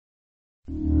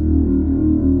The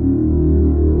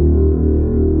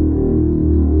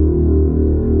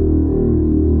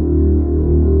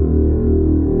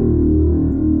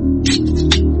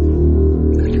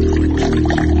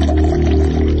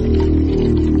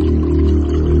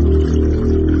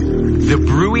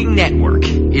Brewing Network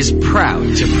is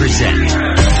proud to present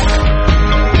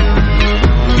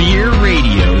beer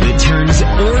radio that turns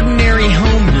ordinary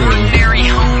homebrew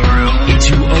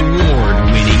into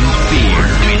award-winning beer.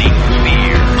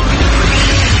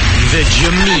 The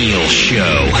Jamil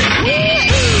Show.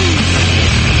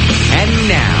 And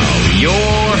now,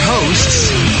 your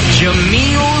hosts,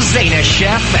 Jamil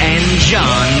Zainasheff and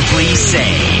Jon Plisse.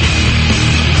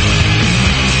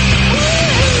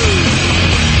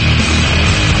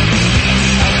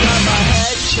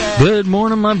 Good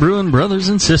morning, my brewing brothers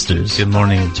and sisters. Good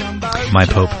morning, my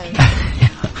Pope.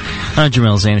 I'm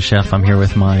Jamil Zainasheff. I'm here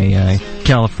with my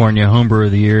California Homebrewer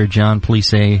of the Year, Jon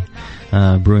Plisse,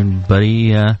 brewing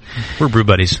buddy. We're brew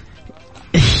buddies.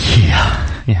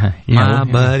 Yeah. My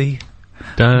buddy.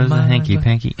 Does a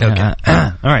hanky-panky. Okay.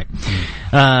 All right.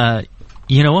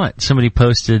 You know what? Somebody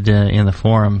posted in the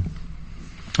forum,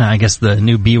 I guess the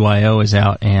new BYO is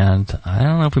out, and I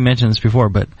don't know if we mentioned this before,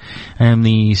 but I am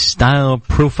the style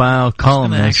profile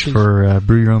columnist for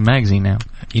Brew Your Own magazine now.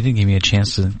 You didn't give me a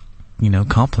chance to,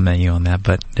 compliment you on that,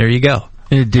 but there you go.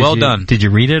 Well done. Did you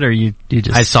read it, or you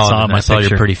just I saw it, I saw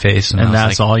your pretty face, and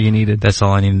that's all you needed? That's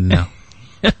all I needed to know.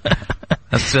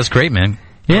 That's great, man.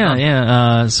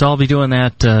 Yeah. So I'll be doing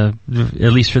that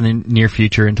at least for the near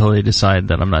future until they decide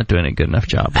that I'm not doing a good enough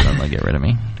job, and then they'll get rid of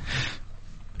me.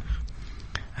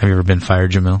 Have you ever been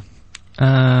fired, Jamil?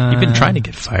 You've been trying to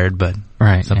get fired, but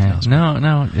right. Something else.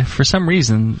 No. For some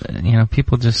reason,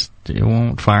 people just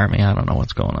won't fire me. I don't know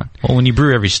what's going on. Well, when you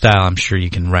brew every style, I'm sure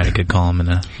you can write a good column in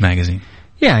a magazine.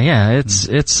 Yeah.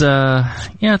 It's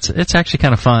actually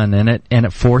kind of fun, and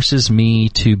it forces me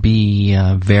to be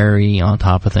very on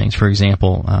top of things. For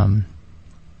example,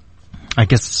 I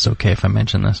guess it's okay if I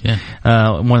mention this. Yeah.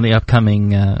 One of the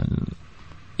upcoming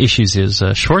issues is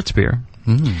Schwarzbier.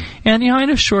 Mm. And, I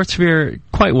know Schwarzbier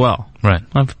quite well. Right.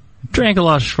 I've drank a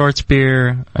lot of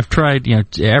Schwarzbier. I've tried,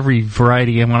 every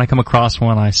variety, and when I come across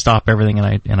one, I stop everything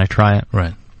and I try it.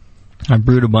 Right. I've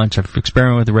brewed a bunch. I've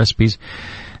experimented with the recipes,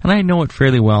 and I know it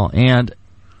fairly well. And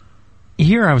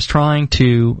here I was trying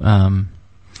to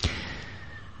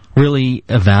really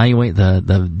evaluate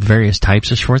the various types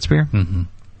of Schwarzbier. Mm-hmm.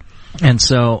 And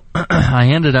so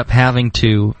I ended up having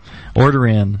to order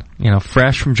in,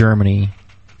 fresh from Germany,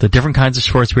 the different kinds of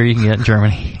Schwarzbier you can get in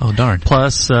Germany. Oh, darn.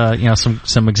 Plus,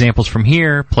 some examples from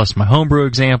here, plus my homebrew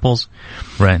examples.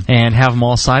 Right. And have them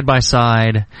all side by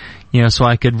side, so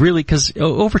I could really, because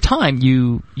over time,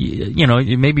 maybe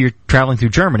you're traveling through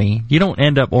Germany, you don't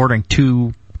end up ordering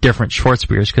two different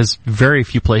Schwarzbiers because very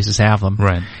few places have them.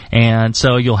 Right. And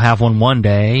so you'll have one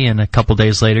day, and a couple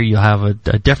days later you'll have a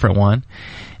different one.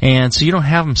 And so you don't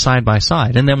have them side by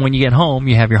side. And then when you get home,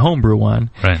 you have your homebrew one.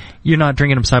 Right. You're not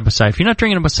drinking them side by side. If you're not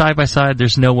drinking them side by side,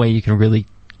 there's no way you can really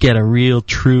get a real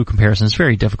true comparison. It's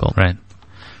very difficult. Right.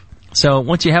 So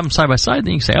once you have them side by side,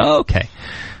 then you can say, oh, okay,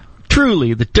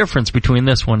 truly the difference between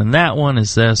this one and that one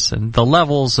is this, and the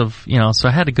levels of, so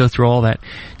I had to go through all that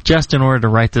just in order to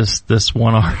write this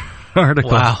one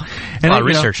article. Wow. And a lot of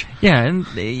research. Yeah, and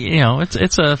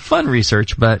it's a fun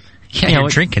research, but you're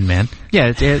drinking, man.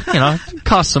 Yeah, it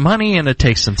costs some money and it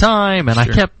takes some time, and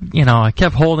sure. I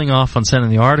kept holding off on sending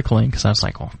the article in because I was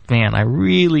like, oh man, I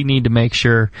really need to make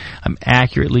sure I'm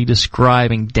accurately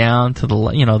describing down to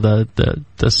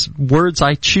the words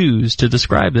I choose to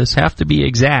describe this have to be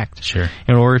exact. Sure.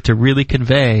 In order to really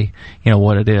convey,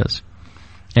 what it is.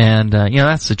 And,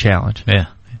 that's the challenge. Yeah.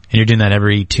 And you're doing that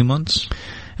every 2 months?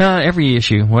 Every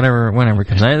issue, whenever it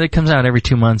comes out. It comes out every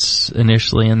 2 months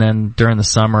initially, and then during the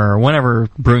summer, or whenever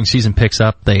brewing season picks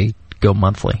up, they go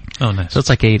monthly. Oh, nice. So it's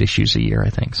like 8 issues a year, I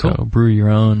think. Cool. So Brew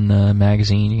Your Own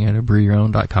magazine, you go to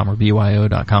brewyourown.com or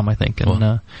BYO.com, I think,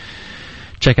 and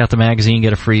check out the magazine,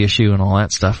 get a free issue and all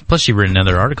that stuff. Plus you've written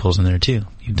other articles in there too.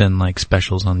 You've done like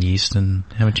specials on yeast, and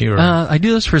haven't you? I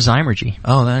do this for Zymergy.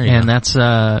 Oh, there you go. And that's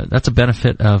a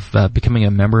benefit of becoming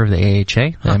a member of the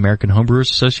AHA, the American Homebrewers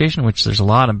Association, which there's a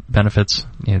lot of benefits,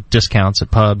 discounts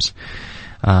at pubs,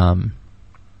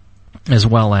 as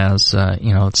well as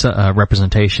it's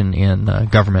representation in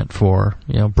government for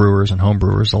brewers and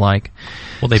homebrewers alike.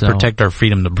 Well, they protect our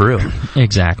freedom to brew.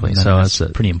 Exactly. So it's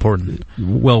pretty important.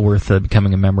 Well worth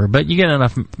becoming a member, but you get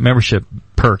enough membership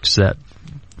perks that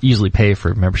easily pay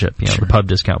for membership. Sure. The pub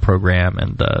discount program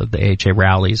and the AHA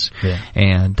rallies, yeah.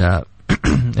 and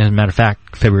As a matter of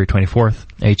fact, February 24th,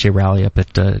 AHA rally up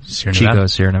at Chico,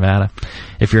 Sierra Nevada.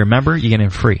 If you're a member, you get in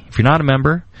free. If you're not a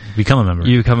member, become a member.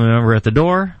 You become a member at the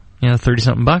door,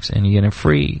 $30-something bucks, and you get in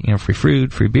free, free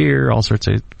food, free beer, all sorts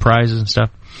of prizes and stuff.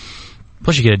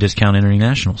 Plus you get a discount entering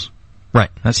nationals. Right.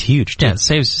 That's huge, too. Yeah, it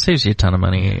saves you a ton of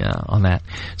money on that.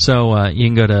 So you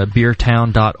can go to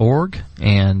beertown.org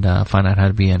and find out how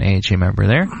to be an AHA member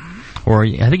there. Or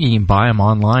I think you can buy them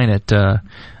online at Beer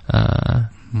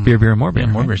and More Beer.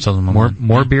 Yeah, More Beer sells them online.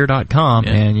 Morebeer.com,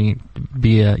 and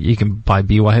you can buy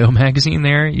BYO magazine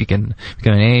there. You can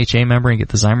become an AHA member and get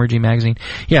the Zymergy magazine.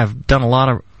 Yeah, I've done a lot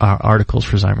of articles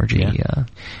for Zymergy,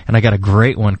 and I got a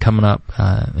great one coming up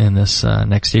in this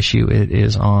next issue. It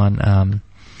is on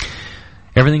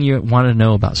everything you want to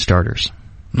know about starters.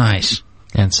 Nice.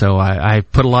 And so I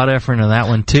put a lot of effort into that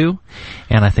one too,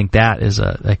 and I think that is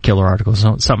a killer article.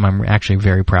 So something I'm actually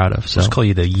very proud of. So let's call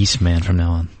you the Yeast Man from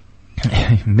now on.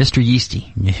 Mr.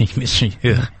 Yeasty.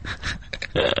 Yeah.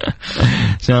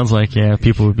 Sounds like,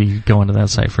 people would be going to that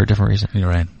site for a different reason. You're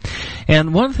right.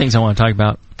 And one of the things I want to talk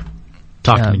about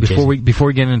before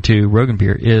we get into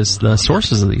Roggenbier is the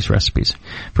sources of these recipes.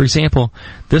 For example,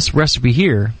 this recipe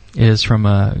here is from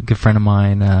a good friend of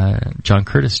mine, John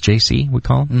Curtis, JC, we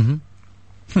call him.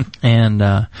 Mm-hmm.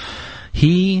 And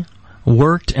he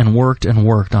worked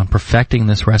on perfecting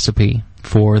this recipe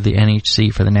for the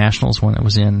NHC, for the Nationals when it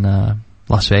was in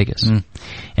Las Vegas.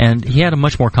 And he had a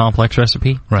much more complex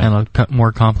recipe and a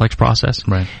more complex process.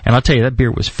 Right. And I'll tell you, that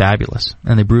beer was fabulous.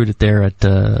 And they brewed it there at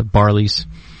Barley's,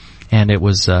 and it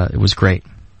was great.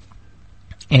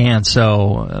 And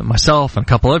so myself and a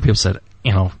couple other people said,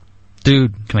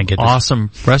 dude, can I get awesome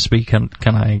recipe? Can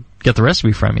I get the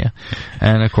recipe from you?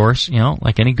 And of course,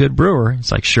 like any good brewer,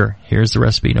 it's like, sure, here's the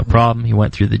recipe, no problem. He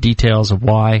went through the details of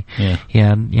why he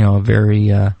had, a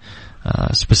very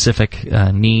specific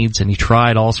needs, and he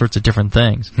tried all sorts of different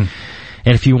things.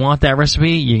 And if you want that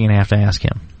recipe, you're going to have to ask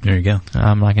him. There you go.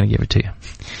 I'm not going to give it to you.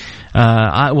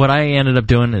 What I ended up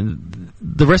doing,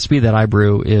 the recipe that I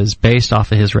brew is based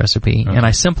off of his recipe, and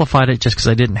I simplified it just because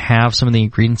I didn't have some of the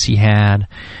ingredients he had.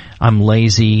 I'm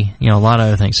lazy, a lot of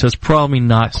other things. So it's probably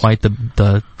not quite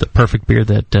the perfect beer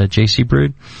that JC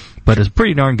brewed, but it's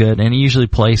pretty darn good, and he usually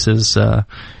places in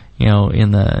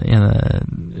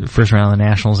the first round of the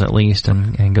Nationals at least,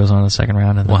 and goes on to the second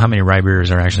round. Well, how many rye beers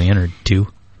are actually entered? 2?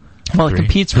 Well, 3? It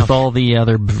competes with all the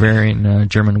other Bavarian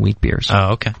German wheat beers.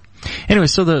 Oh, okay. Anyway,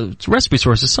 so the recipe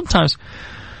sources, sometimes,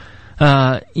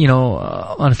 on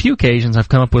a few occasions I've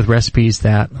come up with recipes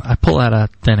that I pull out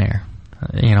of thin air.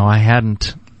 I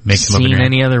hadn't seen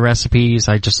any other recipes.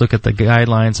 I just look at the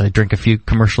guidelines, I drink a few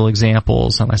commercial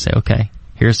examples, and I say, okay,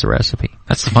 here's the recipe.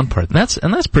 That's the fun part. That's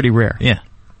pretty rare. Yeah.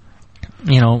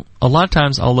 A lot of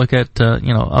times I'll look at,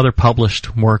 other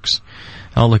published works.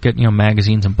 I'll look at,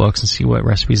 magazines and books and see what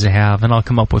recipes they have, and I'll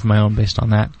come up with my own based on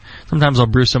that. Sometimes I'll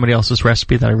brew somebody else's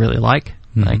recipe that I really like,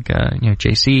 like,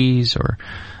 JC's or,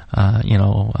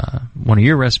 one of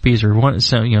your recipes or one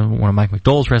of Mike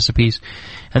McDole's recipes.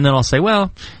 And then I'll say,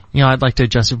 well, I'd like to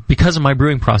adjust it because of my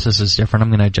brewing process is different. I'm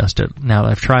going to adjust it now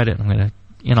that I've tried it. I'm going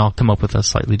to, I'll come up with a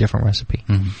slightly different recipe.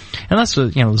 And that's,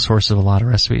 the source of a lot of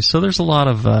recipes. So there's a lot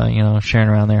of, sharing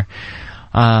around there.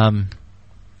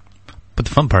 But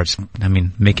the fun part's,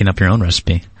 making up your own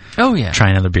recipe. Oh, yeah.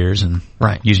 Trying other beers and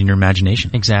using your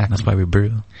imagination. Exactly. That's why we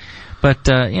brew. But,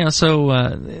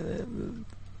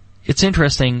 it's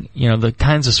interesting, the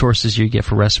kinds of sources you get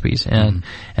for recipes. And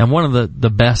one of the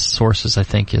best sources, I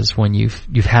think, is when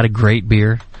you've had a great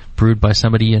beer brewed by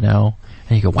somebody you know,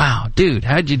 and you go, wow, dude,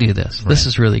 how'd you do this? Right. This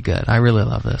is really good. I really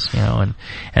love this, and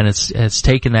it's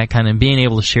taken that kind of, and being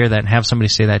able to share that and have somebody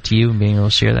say that to you and being able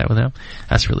to share that with them,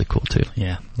 that's really cool too.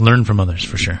 Yeah. Learn from others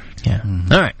for sure. Yeah.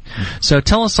 Mm-hmm. All right. So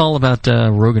tell us all about,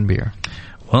 Roggenbier.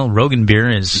 Well,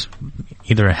 Roggenbier is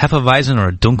either a Hefeweizen or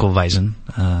a Dunkelweizen.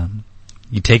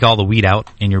 You take all the wheat out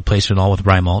and you replace it all with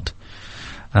rye malt.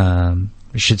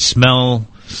 It should smell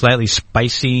slightly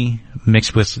spicy,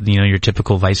 mixed with, your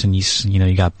typical Weizen yeast.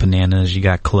 You got bananas, you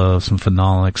got cloves, some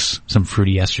phenolics, some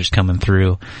fruity esters coming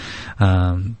through.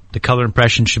 The color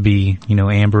impression should be,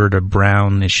 ambered or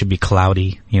brown. It should be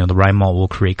cloudy. The rye malt will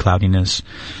create cloudiness.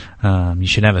 You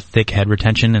should have a thick head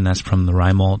retention, and that's from the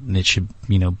rye malt, and it should,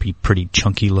 be pretty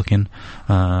chunky looking.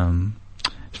 As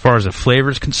far as the flavor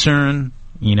is concerned,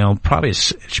 probably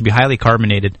it should be highly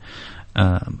carbonated,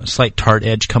 a slight tart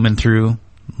edge coming through,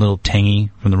 a little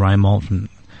tangy from the rye malt,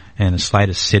 and a slight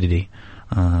acidity,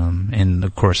 and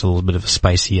of course a little bit of a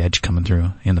spicy edge coming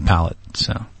through in the palate.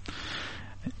 So,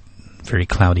 very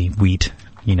cloudy wheat,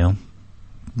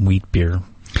 wheat beer.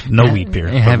 No wheat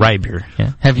beer, but rye beer.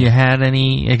 Yeah. Have you had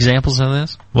any examples of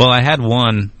this? Well, I had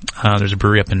one. There's a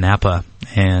brewery up in Napa,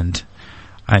 and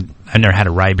I never had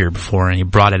a rye beer before, and he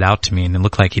brought it out to me, and it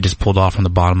looked like he just pulled off from the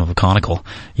bottom of a conical.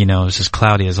 You know, it was as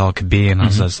cloudy as all could be, and I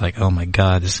was just like, oh my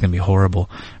god, this is gonna be horrible.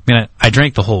 I mean, I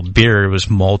drank the whole beer. It was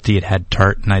malty, it had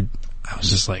tart, and I was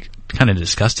just like kind of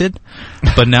disgusted.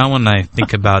 But now when I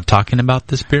think about talking about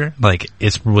this beer, like,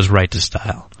 it was right to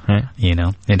style. Right. You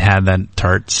know, it had that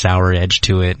tart, sour edge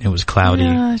to it. It was cloudy.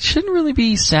 Yeah, it shouldn't really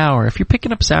be sour. If you're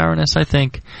picking up sourness, I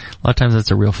think a lot of times that's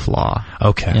a real flaw.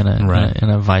 Okay, in a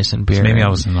Weizen beer. So maybe I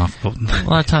wasn't off. A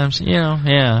lot of times, yeah.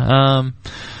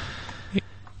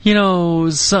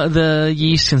 The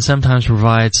yeast can sometimes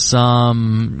provide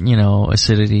some,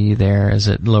 acidity there as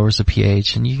it lowers the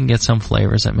pH, and you can get some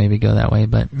flavors that maybe go that way.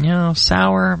 But,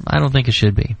 sour, I don't think it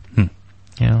should be.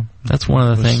 That's one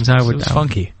of the things I would... It was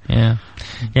funky. Yeah.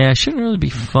 Yeah, it shouldn't really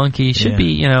be funky. It should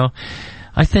be,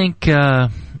 I think, when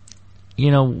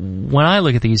I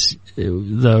look at these,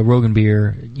 the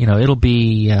Roggenbier, it'll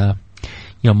be,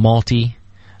 malty,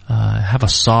 have a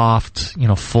soft,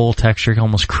 full texture,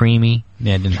 almost creamy.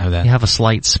 Yeah, I didn't have that. You have a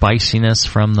slight spiciness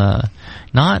from the,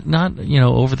 not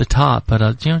over the top,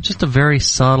 but just a very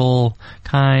subtle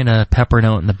kind of pepper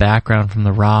note in the background from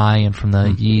the rye and from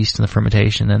the yeast and the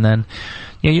fermentation. And then,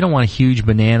 you don't want a huge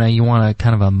banana. You want a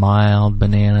kind of a mild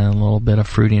banana and a little bit of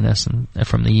fruitiness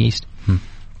from the yeast.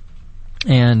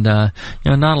 And, not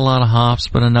a lot of hops,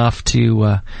 but enough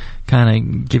to,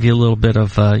 kind of give you a little bit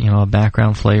of, a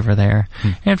background flavor there.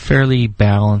 And fairly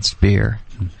balanced beer.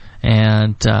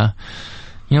 And,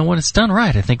 when it's done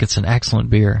right, I think it's an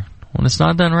excellent beer. When it's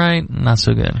not done right, not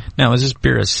so good. Now, is this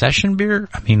beer a session beer?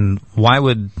 I mean, why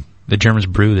would the Germans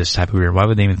brew this type of beer? Why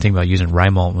would they even think about using rye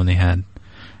malt when they had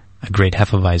a great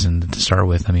Hefeweizen to start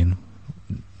with? I mean,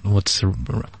 what's the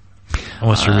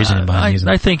reasoning behind using?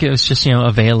 I think it was just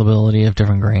availability of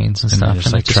different grains and stuff,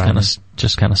 and it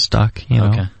just kind of stuck.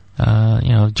 Okay.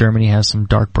 Germany has some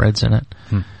dark breads in it.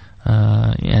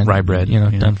 And rye bread,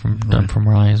 done from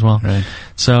rye as well. Right.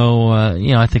 So,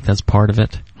 I think that's part of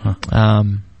it.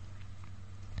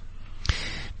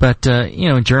 But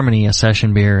in Germany, a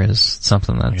session beer is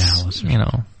something that's,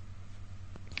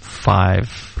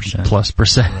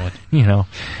 5%+. Right.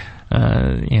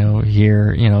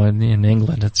 Here, in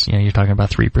England, it's, you're talking about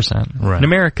 3%. Right. In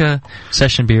America,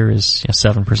 session beer is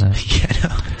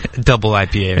 7%. Double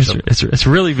IPA or something. It's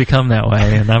really become that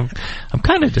way, and I'm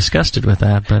kind of disgusted with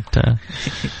that, but,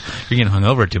 you're getting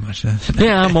hungover too much.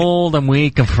 Yeah, I'm old, I'm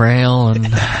weak, I'm frail, and,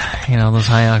 those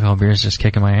high alcohol beers just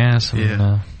kicking my ass.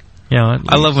 And,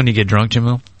 I love when you get drunk,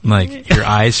 Jamil. Like, your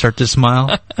eyes start to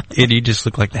smile, and you just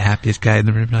look like the happiest guy in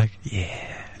the room. Like, yeah.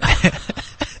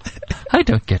 I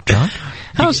don't get drunk.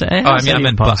 How's that? I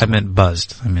meant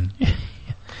buzzed. I mean,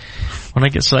 when I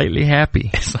get slightly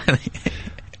happy.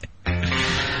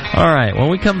 All right. When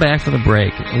we come back from the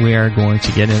break, we are going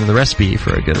to get into the recipe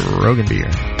for a good Roggenbier.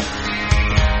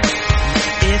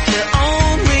 If you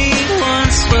only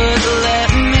once would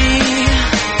let me,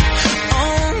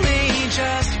 only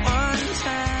just one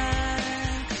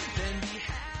time, then be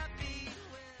happy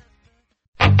with.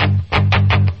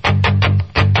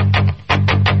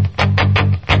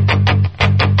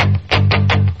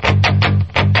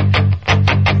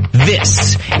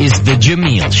 This is the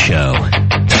Jamil Show.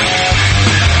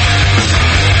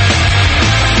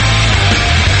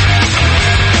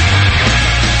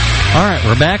 All right,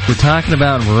 we're back. We're talking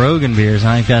about Roggenbiers.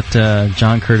 I've got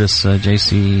John Curtis,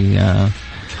 JC's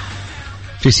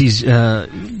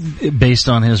based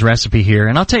on his recipe here.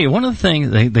 And I'll tell you, one of the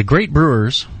things, the great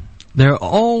brewers, they're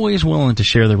always willing to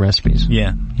share their recipes.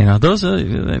 Yeah. Those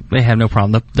they have no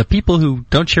problem. The people who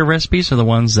don't share recipes are the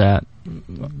ones that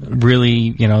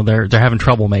really, they're having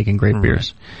trouble making great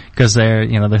beers. Because they're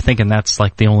thinking that's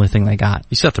like the only thing they got.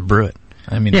 You still have to brew it.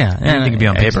 I mean, anything can be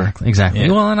on paper. Exactly.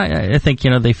 Yeah. Well, and I think,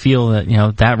 they feel that,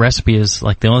 that recipe is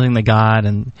like the only thing they got,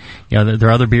 and,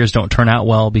 their other beers don't turn out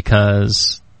well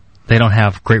because they don't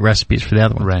have great recipes for the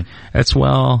other one. Right. It's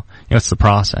the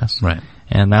process. Right.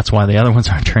 And that's why the other ones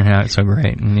aren't turning out so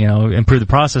great. And, improve the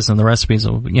process, and the recipes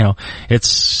will,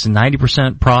 it's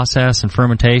 90% process and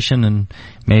fermentation and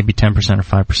maybe 10% or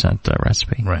 5%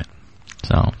 recipe. Right.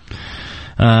 So,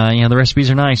 the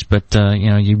recipes are nice, but,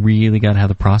 you really gotta have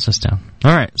the process down.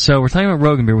 Alright, so we're talking about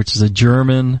Roggenbier, which is a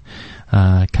German,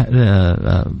 like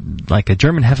a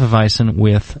German Hefeweizen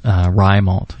with, rye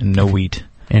malt. And no wheat.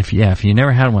 And if you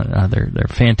never had one, they're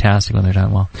fantastic when they're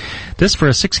done well. This, for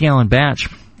a 6-gallon batch,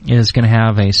 is gonna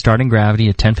have a starting gravity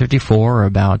of 1054 or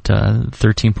about,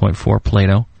 13.4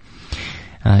 Plato.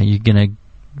 You're gonna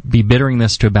be bittering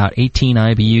this to about 18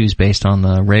 IBUs based on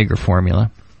the Rager formula.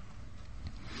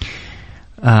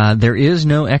 There is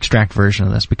no extract version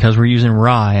of this because we're using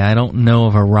rye. I don't know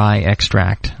of a rye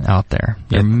extract out there.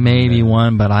 There may be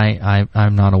one, but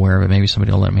I'm not aware of it. Maybe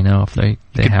somebody will let me know if they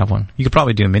have one. You could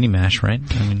probably do a mini mash, right?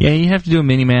 Yeah, you have to do a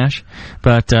mini mash,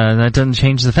 but that doesn't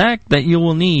change the fact that you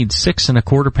will need 6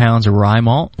 1/4 pounds of rye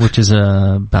malt, which is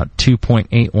about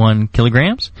 2.81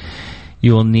 kilograms.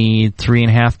 You will need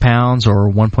 3.5 pounds or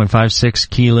 1.56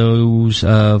 kilos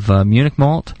of Munich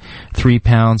malt, 3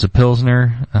 pounds of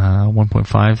Pilsner,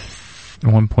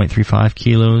 1.35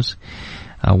 kilos,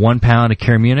 1 pound of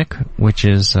Care Munich, which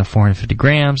is 450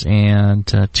 grams, and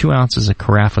 2 ounces of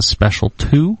Carafa Special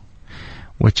 2,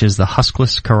 which is the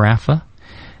huskless Carafa,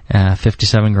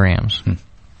 57 grams.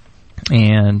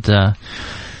 And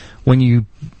when you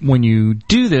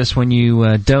do this, when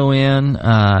you dough in,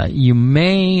 you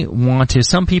may want to.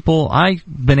 Some people, I've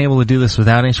been able to do this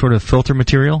without any sort of filter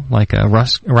material, like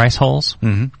rice hulls,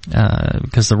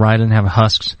 because the rye doesn't have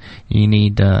husks. You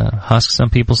need husks. Some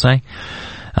people say.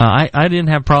 I didn't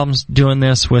have problems doing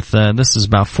this with. This is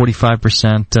about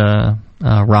 45%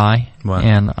 rye, wow.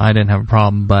 And I didn't have a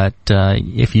problem. But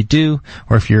if you do,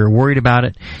 or if you're worried about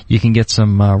it, you can get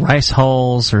some rice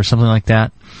hulls or something like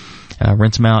that.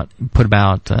 Rinse them out. Put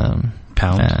about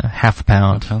half a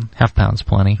pound. Half a pound's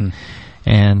plenty.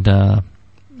 And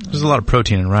there's a lot of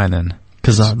protein in rye then,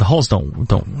 because the hulls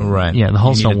don't right. Yeah, the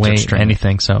hulls don't weigh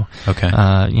anything. So okay,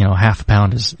 half a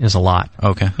pound is a lot.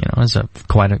 Okay, is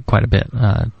quite a bit.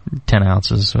 10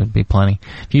 ounces would be plenty.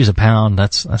 If you use a pound,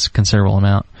 that's a considerable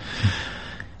amount.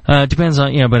 Depends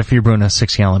on but if you're brewing a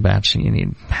 6-gallon batch, you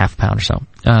need half a pound or so.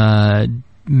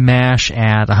 Mash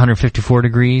at 154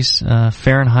 degrees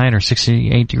Fahrenheit or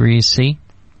 68 degrees C.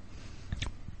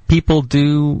 People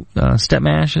do step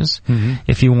mashes.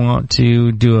 If you want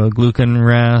to do a glucan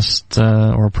rest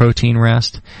or a protein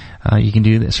rest, you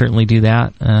can certainly do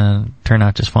that. Turn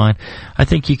out just fine. I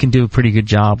think you can do a pretty good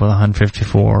job with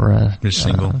 154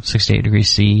 68 degrees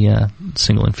C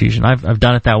single infusion. I've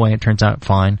done it that way. It turns out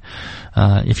fine.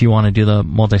 If you want to do the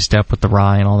multi-step with the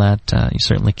rye and all that, you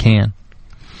certainly can.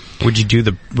 Would you do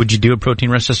a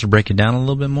protein rest just to break it down a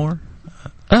little bit more?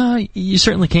 You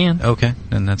certainly can. Okay,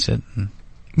 and that's it.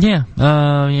 Yeah,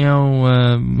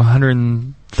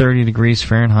 130 degrees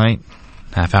Fahrenheit.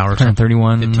 Half hour.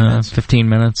 131, 15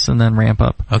 minutes, and then ramp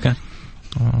up. Okay.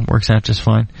 Works out just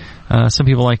fine. Some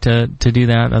people like to do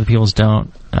that. Other people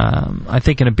don't. I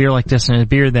think in a beer like this, in a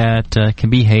beer that can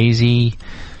be hazy,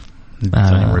 I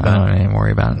don't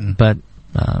worry about it. But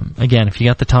again, if you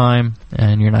got the time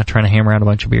and you're not trying to hammer out a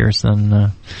bunch of beers,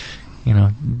 then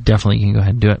definitely you can go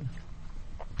ahead and do it.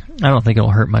 I don't think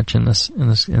it'll hurt much in this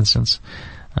instance.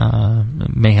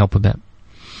 It may help a bit.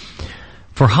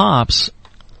 For hops,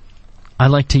 I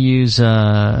like to use,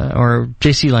 or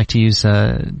JC like to use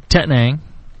Tettnang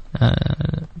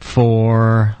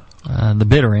for the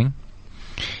bittering.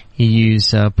 You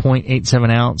use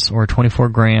 0.87 ounce or 24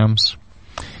 grams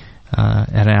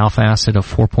at an alpha acid of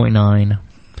 4.9,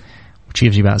 which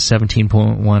gives you about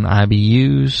 17.1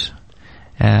 IBUs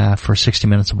for 60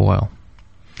 minutes of boil.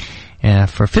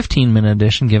 For a 15-minute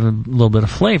addition, give it a little bit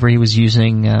of flavor, he was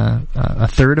using a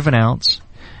third of an ounce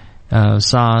of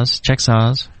Czech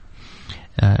Saaz,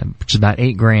 which is about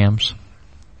 8 grams,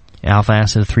 alpha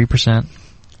acid of 3%,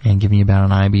 and giving you about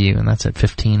an IBU, and that's at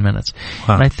 15 minutes.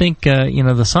 Wow. And I think, the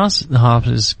Saaz hops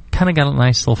has kind of got a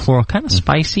nice little floral, kind of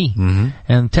spicy,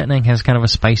 and Tettnang has kind of a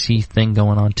spicy thing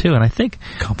going on too, and I think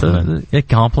it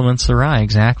complements the rye,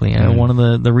 exactly. One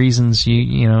of the reasons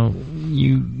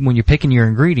when you're picking your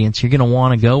ingredients, you're going to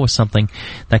want to go with something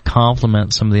that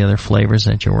complements some of the other flavors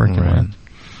that you're working with.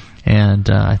 And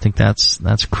I think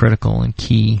that's critical and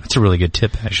key. That's a really good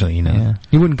tip, actually. Yeah.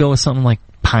 You wouldn't go with something like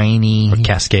piney or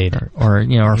Cascade or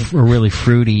really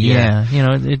fruity. Yeah.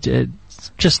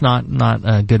 It's just not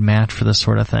a good match for this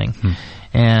sort of thing.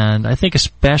 And I think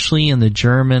especially in the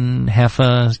German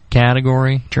Hefe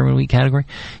category, German wheat category,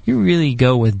 you really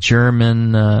go with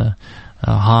German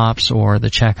hops or the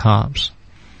Czech hops.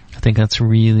 I think that's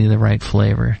really the right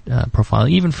flavor profile,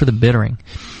 even for the bittering.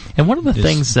 And one of the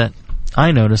things that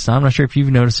I noticed, I'm not sure if you've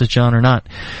noticed it, John, or not,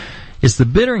 is the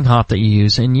bittering hop that you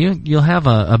use, and you'll have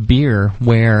a beer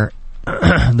where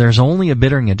there's only a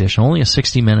bittering addition, only a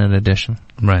 60-minute addition.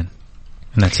 Right.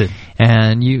 And that's it.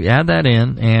 And you add that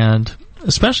in, and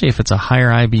especially if it's a higher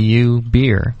IBU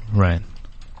beer, right,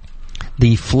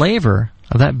 the flavor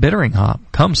of that bittering hop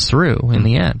comes through in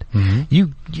the end.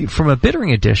 You from a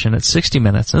bittering addition at 60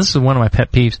 minutes, and this is one of my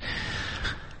pet peeves,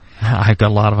 I've got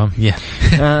a lot of them. Yeah.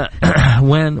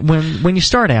 When you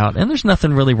start out, and there's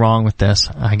nothing really wrong with this,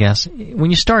 I guess. When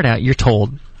you start out, you're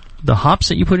told the hops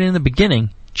that you put in the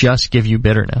beginning, just give you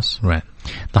bitterness. Right.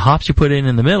 The hops you put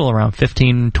in the middle, around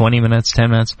 15, 20 minutes,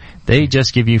 10 minutes, they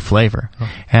just give you flavor.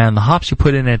 And the hops you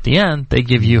put in at the end, they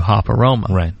give you hop aroma.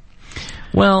 Right.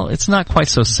 Well, it's not quite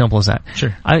so simple as that.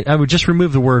 Sure. I would just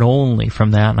remove the word only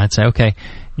from that, and I'd say, okay,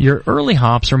 your early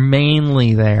hops are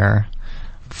mainly there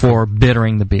for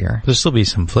bittering the beer. There'll still be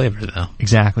some flavor, though.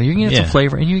 Exactly. You can get some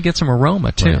flavor, and you can get some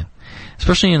aroma, too. Right.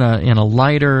 Especially in a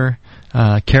lighter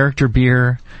character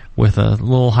beer with a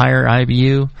little higher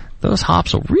IBU, those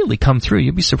hops will really come through.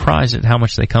 You'll be surprised at how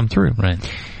much they come through. Right.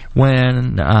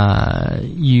 When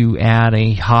you add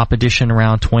a hop addition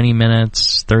around 20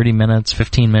 minutes, 30 minutes,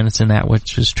 15 minutes in that,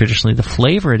 which is traditionally the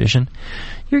flavor addition,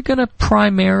 you're going to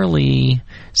primarily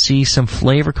see some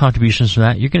flavor contributions from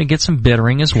that. You're going to get some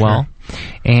bittering as well,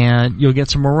 and you'll get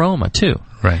some aroma too.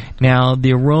 Right. Now,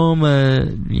 the aroma,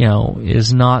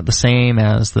 is not the same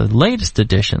as the latest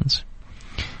additions.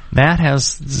 That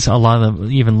has a lot of the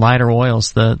even lighter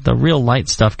oils. The real light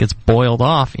stuff gets boiled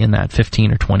off in that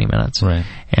 15 or 20 minutes. Right.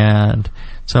 And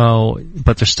so,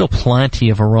 but there's still plenty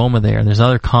of aroma there. There's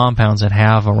other compounds that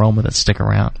have aroma that stick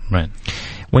around. Right.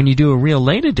 When you do a real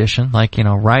late addition, like,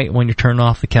 right when you're turning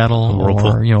off the kettle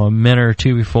or, a minute or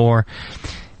two before,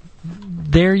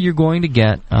 there you're going to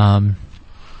get, an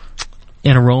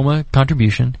aroma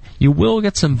contribution. You will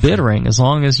get some bittering as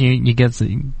long as you get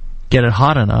it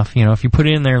hot enough. If you put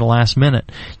it in there the last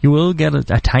minute, you will get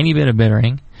a tiny bit of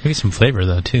bittering. You get some flavor,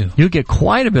 though, too. You'll get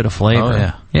quite a bit of flavor. Oh,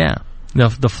 yeah. Yeah.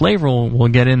 The flavor will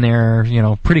get in there,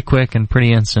 pretty quick and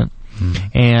pretty instant.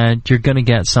 And you're going to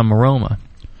get some aroma.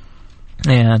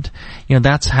 And,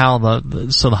 that's how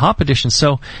the hop addition,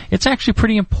 so it's actually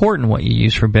pretty important what you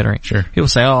use for bittering. Sure. People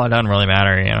say, it doesn't really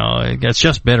matter, it's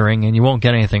just bittering and you won't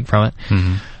get anything from it.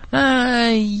 In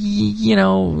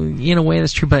a way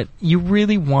that's true, but you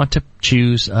really want to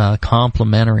choose a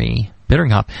complementary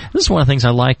bittering hop. This is one of the things I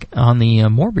like on the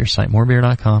More Beer site,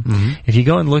 morebeer.com. If you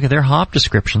go and look at their hop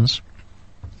descriptions,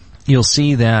 you'll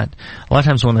see that a lot of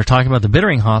times when they're talking about the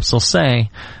bittering hops, they'll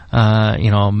say,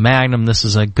 Magnum, this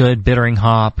is a good bittering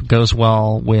hop, goes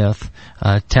well with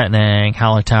Tettnang,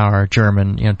 Hallertauer,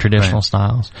 German, traditional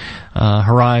styles.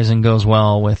 Horizon goes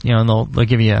well with, and they'll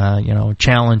give you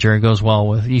Challenger goes well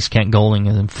with East Kent Golding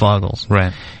and Fuggles.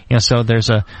 Right. So there's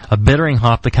a bittering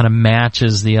hop that kind of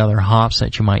matches the other hops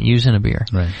that you might use in a beer.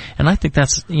 Right. And I think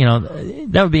that's,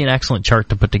 that would be an excellent chart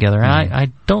to put together.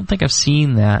 I don't think I've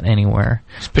seen that anywhere.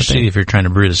 Especially if you're trying to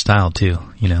brew the style too,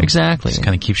 Exactly. It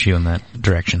kind of keeps you in that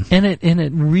direction. And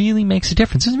it really makes a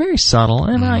difference. It's very subtle,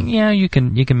 and you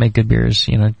can make good beers,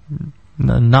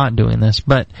 not doing this,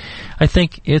 but I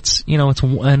think it's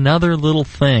another little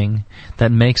thing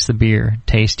that makes the beer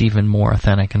taste even more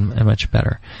authentic and much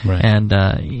better. Right. And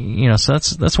so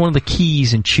that's one of the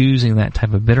keys in choosing that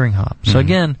type of bittering hop. So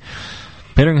again,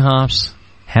 bittering hops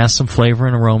has some flavor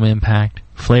and aroma impact.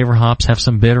 Flavor hops have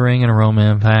some bittering and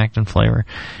aroma impact and flavor,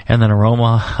 and then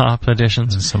aroma hop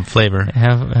additions and some flavor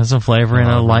have some flavor and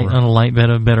a light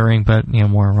bit of bittering, but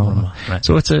more aroma. Right.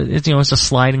 So it's a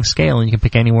sliding scale, and you can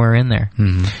pick anywhere in there.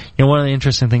 One of the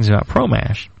interesting things about Pro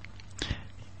Mash,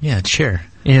 sure,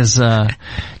 is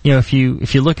if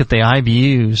you look at the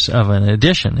IBUs of an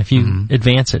addition, if you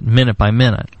advance it minute by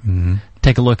minute,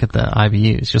 take a look at the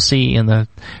IBUs. You'll see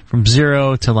from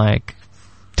 0 to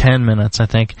 10 minutes, I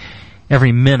think.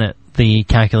 Every minute, the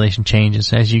calculation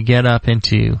changes. As you get up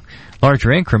into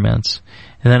larger increments,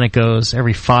 and then it goes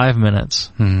every 5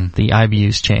 minutes, the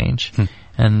IBUs change.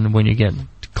 And when you get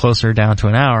closer down to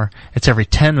an hour, it's every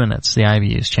 10 minutes the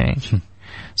IBUs change.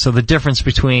 So the difference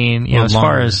between, as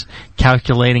far as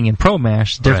calculating in Pro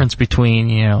Mash, the difference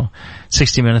between,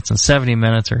 60 minutes and 70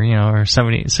 minutes or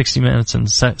 60 minutes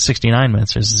and 69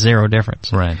 minutes, there's zero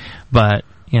difference. Right. But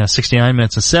 69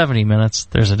 minutes and 70 minutes,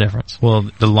 there's a difference. Well,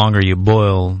 the longer you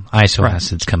boil,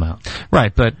 isoacids come out.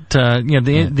 Right, but,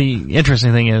 the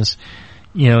interesting thing is,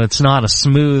 it's not a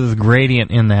smooth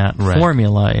gradient in that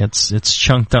formula. It's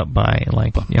chunked up by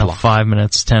 5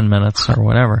 minutes, 10 minutes, or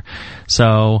whatever.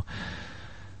 So,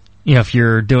 if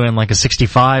you're doing a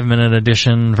 65-minute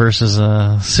addition versus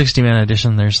a 60-minute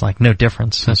addition, there's no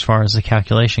difference as far as the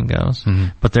calculation goes.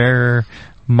 But there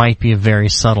might be a very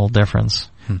subtle difference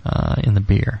in the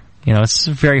beer. It's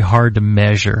very hard to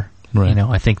measure. Right.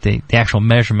 I think the actual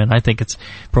measurement, I think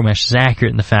Pro Mash is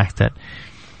accurate in the fact that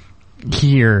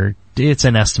here it's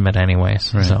an estimate anyways,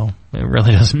 so it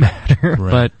really doesn't matter.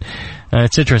 But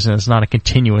it's interesting. It's not a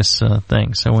continuous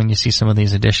thing. So when you see some of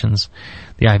these additions,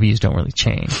 the IBUs don't really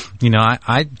change.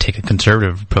 I take a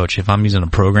conservative approach. If I'm using a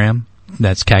program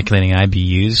that's calculating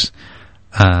IBUs,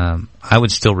 I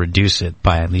would still reduce it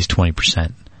by at least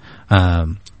 20%.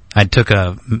 I took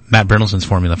Matt Brindleson's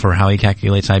formula for how he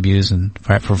calculates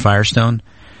IBUs for Firestone,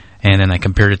 and then I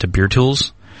compared it to Beer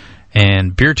Tools.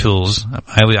 And Beer Tools,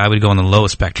 I would go on the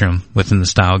lowest spectrum within the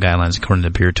style guidelines according to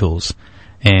Beer Tools.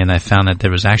 And I found that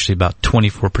there was actually about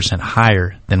 24%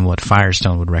 higher than what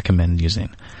Firestone would recommend using.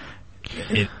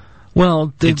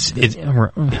 It's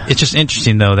just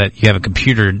interesting though that you have a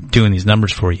computer doing these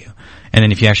numbers for you, and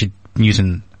then if you actually use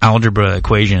an algebra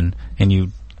equation and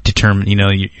you determine,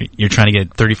 you're trying to get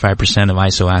 35% of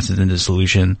iso acids into the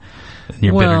solution,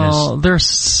 your bitterness. Well, there's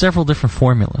several different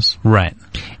formulas, right?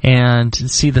 And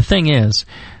see, the thing is,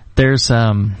 there's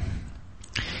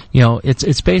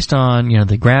it's based on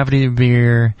the gravity of the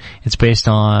beer. It's based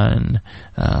on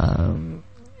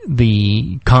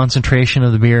the concentration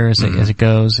of the beer as it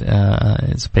goes.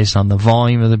 It's based on the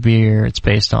volume of the beer. It's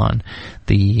based on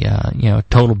the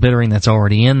total bittering that's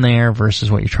already in there versus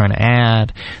what you're trying to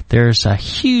add. There's a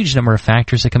huge number of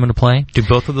factors that come into play. Do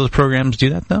both of those programs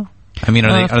do that though? I mean,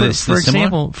 are they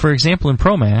similar? For example, in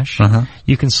ProMash,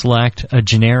 you can select a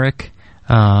generic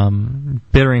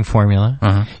bittering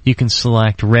formula. You can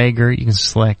select Rager. You can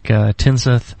select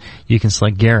Tinseth. You can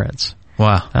select Garrett's.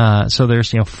 Wow. So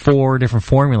there's 4 different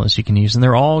formulas you can use, and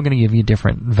they're all going to give you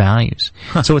different values.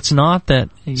 So it's not that.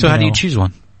 So how do you choose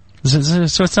one? So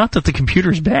it's not that the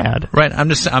computer's bad, right? I'm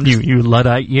just you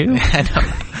Luddite, you. I know.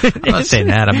 I'm not saying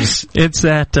that. It's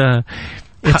that.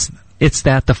 It's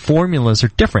that the formulas are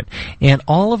different, and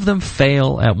all of them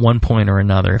fail at one point or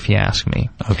another. If you ask me,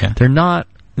 okay, they're not.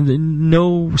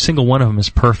 No single one of them is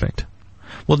perfect.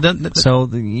 Well, so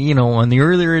on the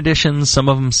earlier editions, some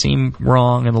of them seem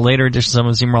wrong, and the later editions, some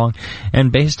of them seem wrong.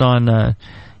 And based on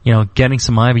getting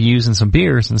some IBUs and some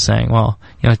beers and saying, well,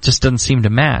 it just doesn't seem to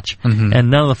match, and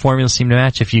none of the formulas seem to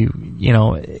match. If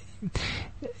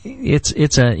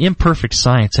it's an imperfect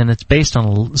science, and it's based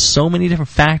on so many different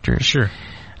factors. Sure.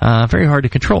 Very hard to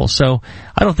control. So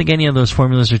I don't think any of those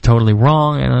formulas are totally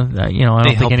wrong, and I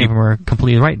don't think any of them are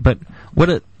completely right. But what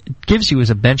it gives you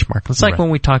is a benchmark. It's like when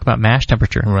we talk about mash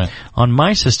temperature. Right. On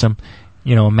my system,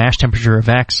 a mash temperature of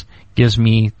X gives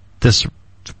me this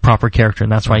proper character,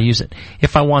 and that's why I use it.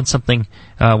 If I want something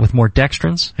with more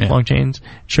dextrins, long chains,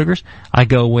 sugars, I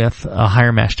go with a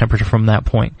higher mash temperature from that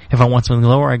point. If I want something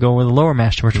lower, I go with a lower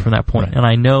mash temperature from that point, and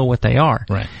I know what they are.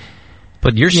 Right.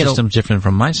 But your system's different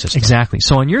from my system. Exactly.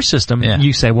 So on your system,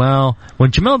 you say, well,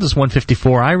 when Jamil does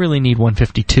 154, I really need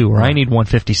 152, or I need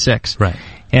 156. Right.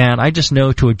 And I just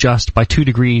know to adjust by 2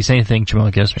 degrees anything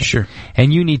Jamil gives me. Sure.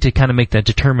 And you need to kind of make that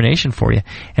determination for you.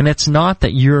 And it's not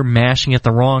that you're mashing at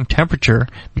the wrong temperature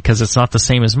because it's not the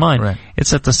same as mine. Right.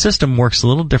 It's that the system works a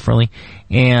little differently,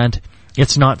 and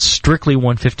it's not strictly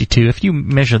 152. If you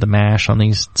measure the mash on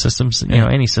these systems,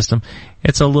 any system,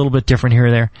 it's a little bit different here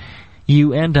or there.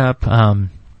 You end up,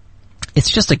 it's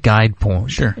just a guide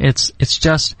point. Sure. It's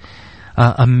just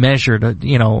a measure to,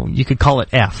 you could call it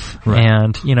F. Right.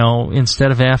 And,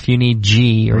 instead of F, you need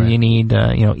G, or you need,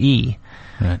 E.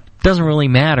 Right. Doesn't really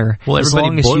matter. Well, as everybody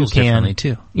long as you boils can, differently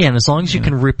too. Yeah, and as long as you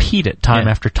can repeat it time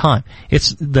after time.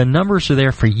 It's, the numbers are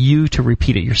there for you to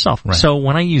repeat it yourself. Right. So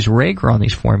when I use Rager on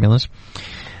these formulas,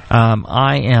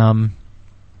 I am,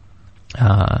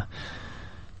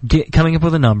 coming up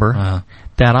with a number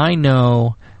that I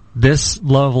know this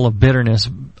level of bitterness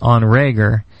on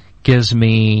Rager gives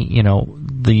me,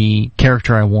 the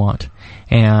character I want.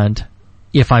 And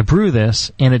if I brew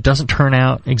this and it doesn't turn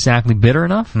out exactly bitter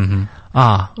enough,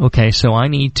 okay, so I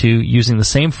need to, using the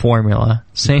same formula,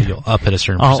 you'll up at a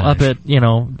certain I'll percentage.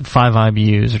 up it, 5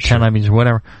 IBUs or 10 IBUs or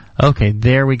whatever. Okay,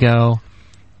 there we go.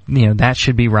 That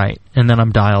should be right. And then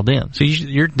I'm dialed in. So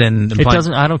you're then... It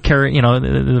doesn't, I don't care,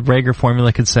 the Rager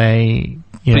formula could say,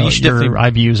 your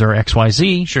IBUs are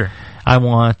XYZ. Sure. I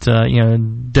want,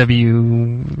 WX,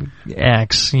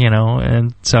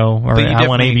 and so, or I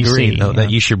want ABC. Agree, though, that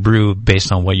you should brew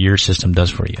based on what your system does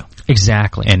for you.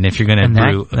 Exactly. And if you're going to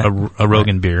brew a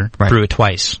Roggenbier, brew it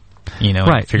twice.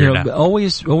 Right. Figure it out.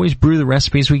 Always brew the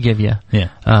recipes we give you. Yeah.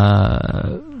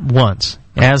 Once,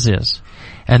 as is.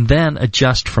 And then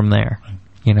adjust from there.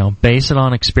 Base it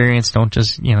on experience. Don't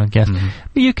just, guess.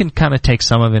 But you can kind of take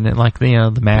some of it, like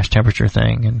the mash temperature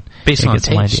thing, and based on get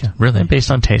some taste, idea. really. And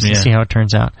based on taste, and see how it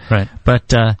turns out. Right.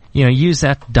 But use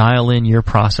that to dial in your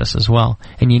process as well,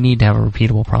 and you need to have a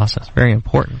repeatable process. Very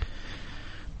important.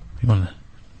 You want to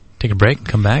take a break,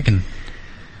 come back, and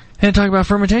talk about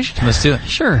fermentation? Let's do it.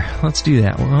 Sure, let's do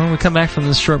that. When we come back from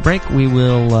this short break, we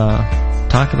will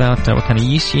talk about what kind of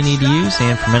yeast you need to use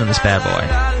and ferment this bad boy.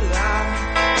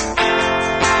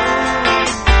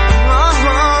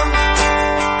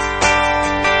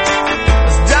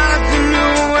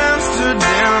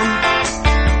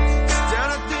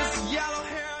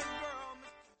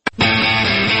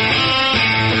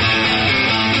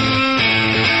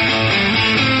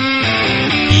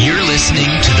 You're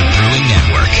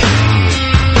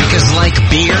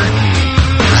beer?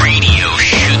 Radio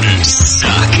shouldn't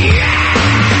suck.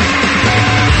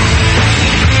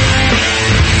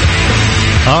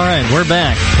 All right, we're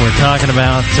back. We're talking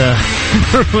about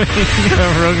brewing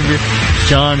Roggenbier.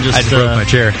 John just broke my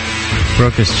chair.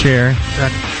 Broke his chair.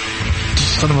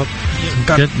 Son of a...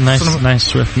 Good, nice,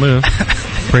 swift move.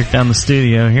 Break down the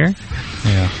studio here.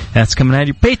 Yeah. That's coming out of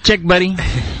your paycheck, buddy.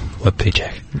 What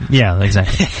paycheck? Yeah,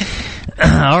 exactly.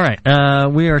 All right,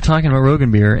 we are talking about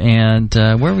Roggenbier, and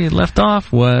where we left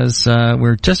off was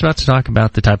we're just about to talk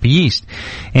about the type of yeast.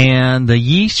 And the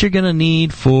yeast you're going to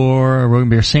need for a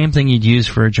Roggenbier, same thing you'd use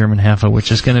for a German Hefe,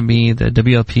 which is going to be the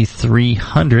WLP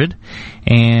 300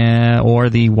 or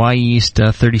the Y yeast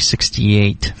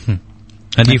 3068.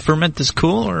 And do you ferment this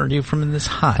cool or do you ferment this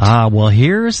hot? Well,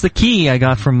 here's the key I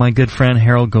got from my good friend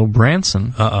Harold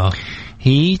Gobranson. Uh-oh.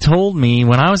 He told me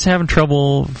when I was having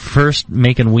trouble first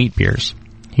making wheat beers,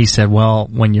 he said, well,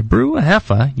 when you brew a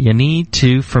Hefe, you need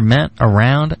to ferment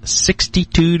around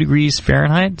 62 degrees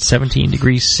Fahrenheit, 17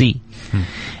 degrees C. And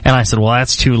I said, well,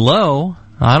 that's too low.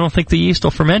 I don't think the yeast will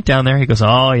ferment down there. He goes,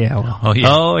 oh, yeah. Well,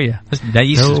 oh, yeah. That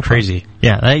yeast is crazy.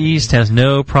 Yeah, that yeast has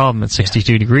no problem at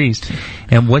 62 degrees.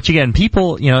 And what you get, and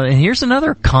people, and here's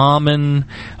another common,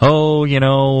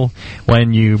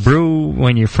 when you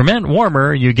ferment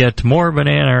warmer, you get more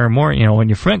banana or more, when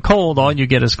you ferment cold, all you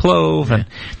get is clove. And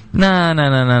no.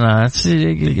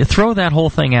 You throw that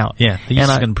whole thing out. Yeah, the yeast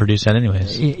is going to produce that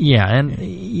anyways. Yeah, and,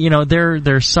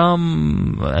 there's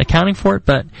some accounting for it,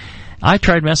 but I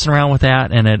tried messing around with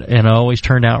that, and it always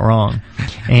turned out wrong.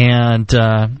 And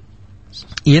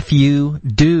if you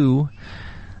do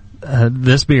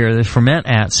this beer, the ferment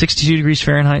at 62 degrees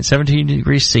Fahrenheit, 17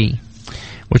 degrees C,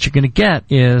 what you're going to get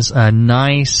is a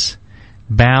nice,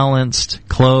 balanced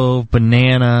clove,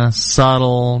 banana,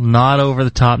 subtle, not over the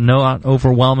top, not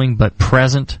overwhelming, but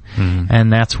present,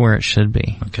 and that's where it should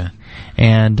be. Okay.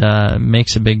 And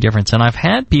makes a big difference. And I've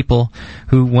had people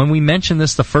who, when we mentioned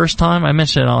this the first time, I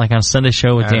mentioned it on a Sunday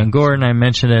show with Dan Gordon. I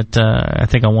mentioned it, I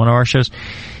think, on one of our shows.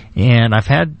 And I've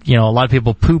had, a lot of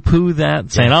people poo-poo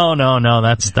that, saying, oh, no,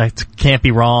 that can't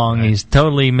be wrong. Right. He's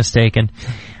totally mistaken.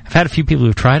 I've had a few people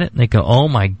who've tried it, and they go, oh,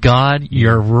 my God,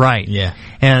 you're right. Yeah.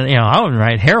 And, I wasn't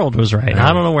right. Harold was right.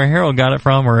 I don't know where Harold got it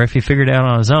from or if he figured it out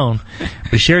on his own.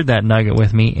 But he shared that nugget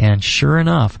with me, and sure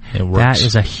enough, that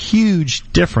is a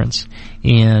huge difference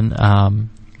in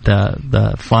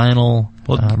the final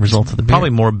result of the beer. Probably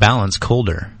more balanced,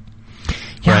 colder.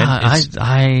 Yeah, right?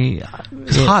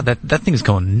 It's hot. That thing's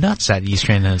going nuts, that yeast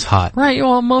strain, and it's hot. Right.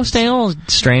 Well, most ale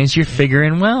strains, you're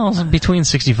figuring, between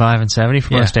 65 and 70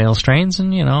 for most ale strains.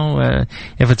 And,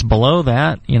 if it's below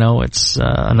that, it's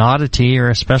an oddity or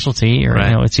a specialty, or,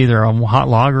 it's either a hot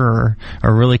lager or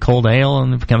a really cold ale,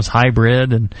 and it becomes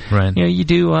hybrid. And, you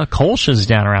do Kolsch's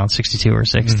down around 62 or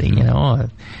 60,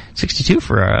 62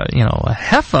 for a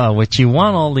Hefe, which you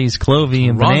want all these clovey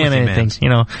and banana things,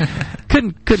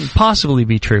 couldn't possibly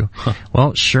be true. Huh.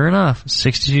 Well, sure enough,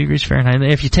 62 degrees Fahrenheit.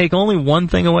 If you take only one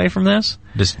thing away from this,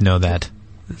 just know that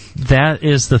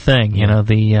is the thing.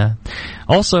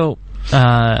 Also,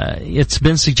 it's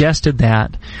been suggested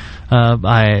that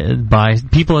by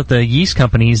people at the yeast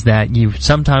companies that you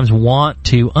sometimes want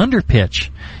to underpitch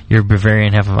your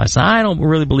Bavarian Hefeweizen. I don't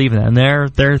really believe in that.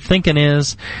 And their thinking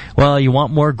is, you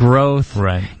want more growth.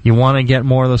 Right. You want to get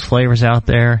more of those flavors out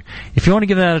there. If you want to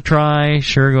give that a try,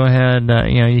 sure, go ahead.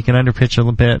 You can underpitch a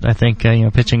little bit. I think,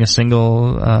 pitching a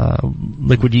single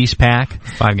liquid yeast pack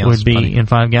 5 gallons would be, in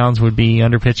 5 gallons would be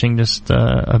underpitching just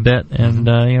a bit. And,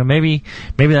 maybe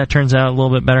that turns out a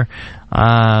little bit better.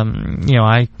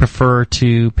 I prefer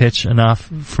to pitch enough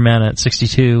ferment at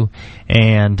 62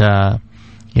 and,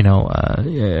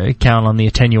 count on the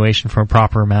attenuation for a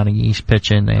proper amount of yeast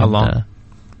pitching. And, how long?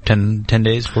 10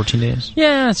 days, 14 days?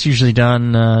 Yeah, it's usually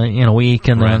done, in a week,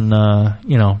 and then,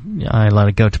 I let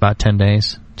it go to about 10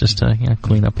 days just to,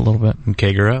 clean up a little bit. And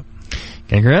kegger up?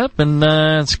 Kegger up, and,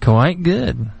 it's quite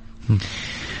good.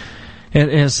 It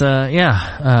is,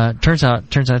 turns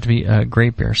out to be a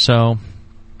great beer. So,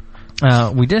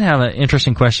 we did have an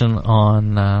interesting question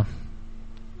on,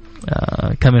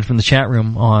 coming from the chat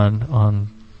room on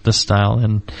this style,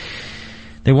 and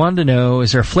they wanted to know,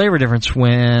 is there a flavor difference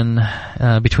when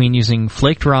between using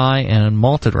flaked rye and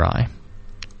malted rye?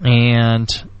 And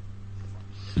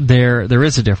there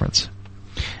is a difference.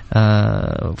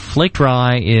 Flaked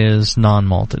rye is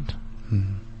non-malted,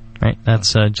 right?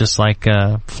 That's just like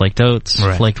flaked oats,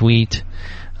 flaked wheat,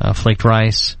 flaked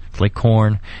rice, flaked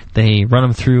corn. They run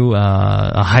them through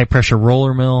a high-pressure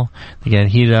roller mill. They get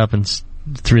heated up and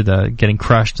through getting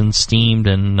crushed and steamed,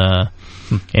 and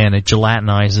it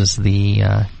gelatinizes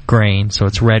the grain, so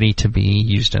it's ready to be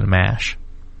used in a mash.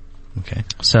 Okay.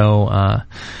 So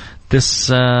this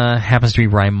happens to be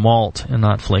rye malt and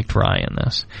not flaked rye in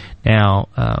this. Now,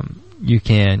 you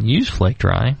can use flaked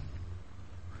rye.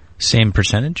 Same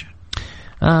percentage?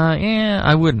 Yeah,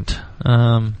 I wouldn't.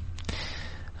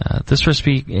 This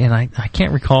recipe, and I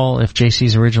can't recall if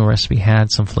JC's original recipe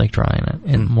had some flaked rye in it.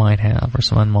 It might have, or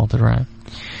some unmalted rye.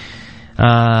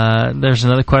 There's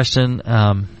another question.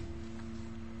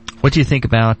 What do you think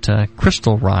about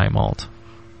crystal rye malt?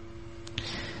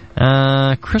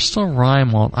 Crystal rye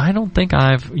malt. I don't think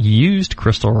I've used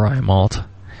crystal rye malt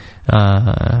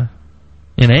in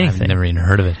anything. I've never even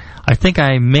heard of it. I think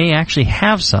I may actually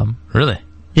have some. Really?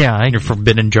 Yeah, Your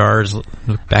forbidden jars,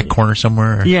 back corner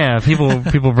somewhere? Or? Yeah,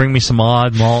 people bring me some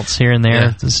odd malts here and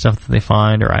there, the stuff that they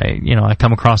find, or I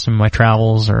come across them in my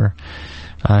travels, or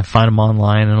I find them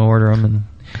online and order them,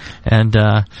 and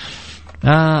I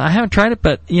haven't tried it,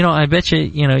 but I bet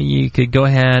you could go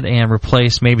ahead and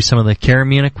replace maybe some of the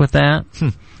Karamunic with that,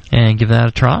 and give that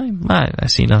a try. I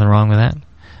see nothing wrong with that.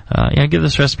 Give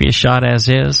this recipe a shot as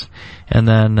is, and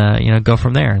then go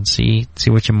from there and see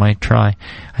what you might try.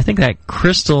 I think that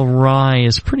crystal rye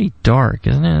is pretty dark,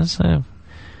 isn't it?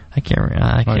 I can't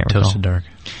recall. Toasted dark.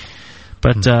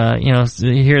 But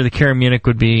here the Karamunic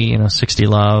would be 60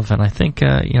 love, and I think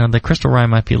the crystal rye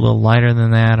might be a little lighter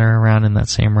than that, or around in that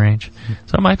same range.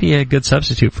 So it might be a good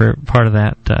substitute for part of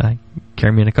that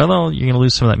Karamunic. Although you're going to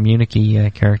lose some of that Munic-y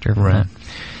character from that.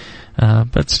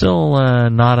 But still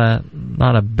not a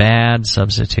bad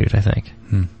substitute, I think.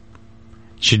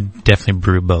 Should definitely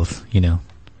brew both,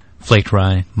 flaked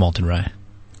rye, malted rye.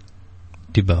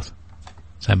 Do both,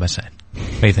 side by side.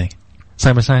 What do you think?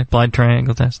 Side by side, blind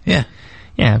triangle test. Yeah,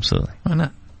 absolutely. Why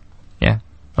not? Yeah.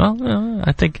 Well,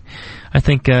 I think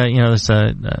there's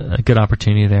a good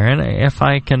opportunity there, and if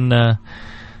I can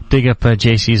dig up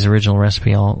JC's original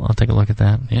recipe, I'll take a look at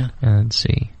that. Yeah, and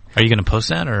see. Are you going to post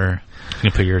that, or are you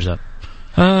going to put yours up?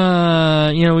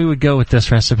 We would go with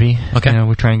this recipe. Okay.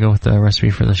 We try and go with the recipe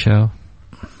for the show.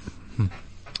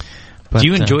 But, do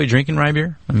you enjoy drinking rye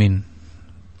beer? I mean,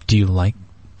 do you like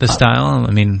the style?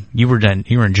 I mean, you were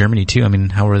in Germany too. I mean,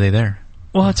 how were they there?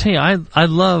 Well, I'll tell you, I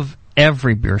love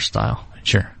every beer style.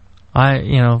 Sure.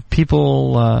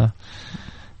 People,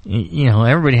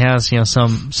 everybody has,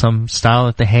 some style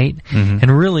that they hate.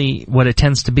 And really what it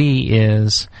tends to be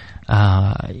is,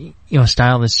 a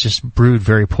style that's just brewed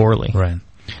very poorly. Right.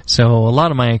 So a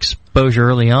lot of my exposure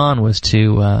early on was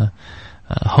to,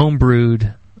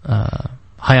 home-brewed,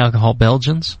 high alcohol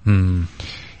Belgians.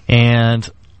 And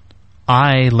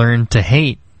I learned to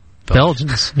hate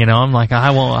Belgians. I'm like,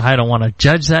 I don't want to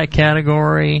judge that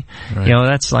category. Right.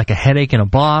 That's like a headache in a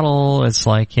bottle. It's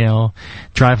like,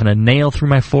 driving a nail through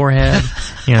my forehead.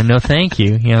 No thank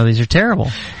you. These are terrible.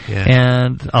 Yeah.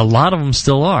 And a lot of them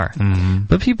still are.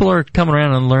 But people are coming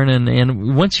around and learning,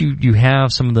 and once you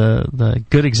have some of the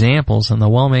good examples and the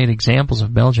well-made examples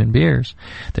of Belgian beers,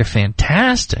 they're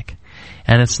fantastic.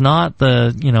 And it's not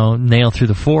the, nail through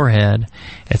the forehead.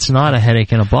 It's not a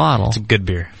headache in a bottle. It's a good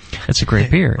beer. It's a great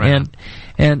beer. Right.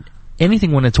 And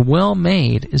anything when it's well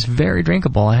made is very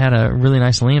drinkable. I had a really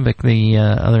nice lambic the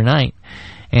other night,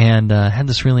 and had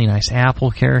this really nice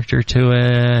apple character to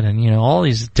it, and all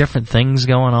these different things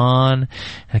going on,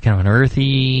 and kind of an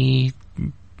earthy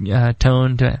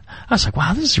tone to it. I was like,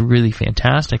 wow, this is really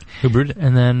fantastic. Who brewed it?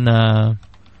 And then I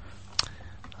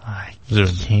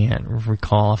can't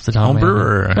recall off the top of my head.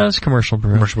 Homebrew? No, it's commercial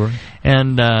brew. Commercial brew.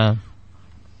 And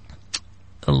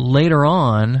later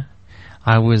on,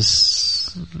 I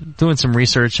was doing some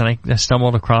research, and I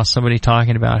stumbled across somebody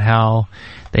talking about how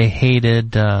they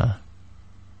hated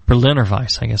Berliner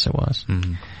Weiss, I guess it was.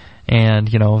 And,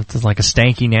 it's like a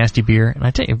stanky, nasty beer. And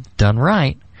I tell you, done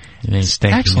right, it's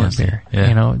excellent beer.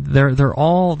 Yeah.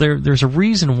 There's a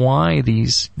reason why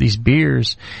these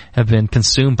beers have been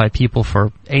consumed by people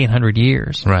for 800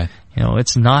 years. Right.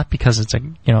 It's not because it's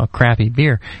a crappy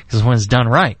beer, because when it's done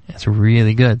right, it's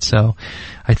really good. So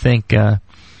I think,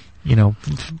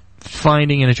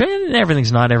 finding and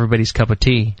everything's not everybody's cup of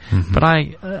tea, but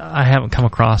I haven't come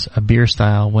across a beer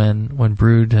style when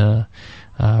brewed,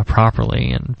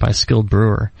 properly and by a skilled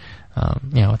brewer.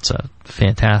 It's a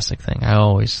fantastic thing. I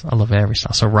love every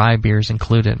style. So rye beers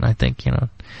included, and I think, a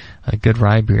good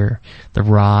rye beer, the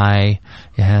rye,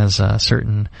 it has a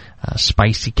certain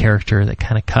spicy character that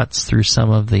kind of cuts through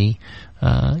some of the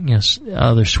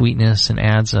other sweetness and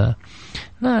adds a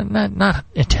not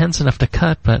intense enough to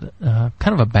cut, but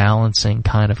kind of a balancing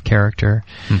kind of character.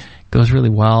 goes really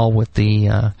well with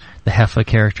the Heffa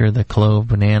character, the clove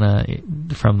banana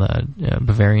from the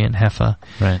Bavarian Heffa.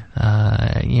 Right.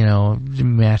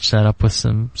 Match that up with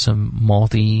some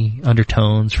malty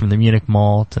undertones from the Munich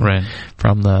malt, and Right.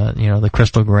 from the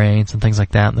crystal grains and things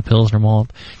like that, and the Pilsner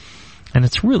malt. And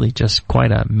it's really just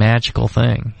quite a magical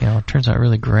thing. It turns out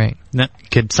really great. Now,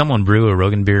 could someone brew a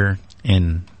Roggenbier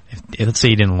and if, let's say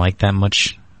you didn't like that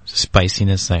much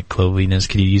spiciness, that cloviness,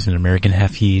 could you use an American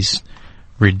hef yeast,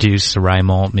 reduce the rye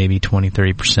malt maybe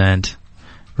 20-30%,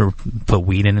 or put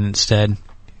wheat in it instead?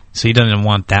 So you don't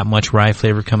want that much rye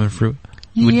flavor coming through?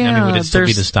 Would it still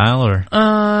be the style, or?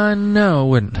 No, it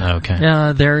wouldn't.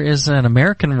 Okay. There is an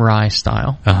American rye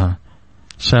style. Uh-huh.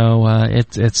 So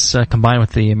it's combined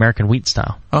with the American wheat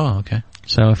style. Oh, okay.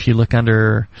 So if you look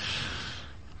under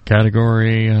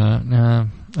category,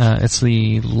 it's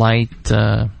the light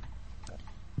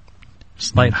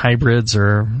hybrids,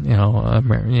 or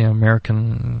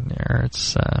American. Or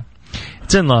it's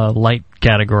in the light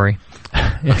category.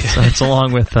 It's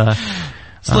along with.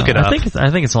 Let's look it up. I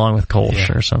think it's along with Kolsch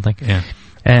or something. Yeah.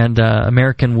 And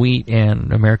American wheat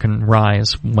and American rye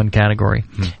is one category,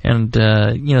 and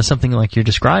something like you're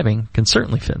describing can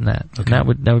certainly fit in that. Okay. And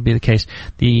that would be the case.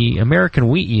 The American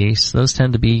wheat yeast, those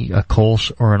tend to be a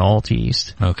Kolsch or an alt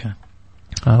yeast. Okay.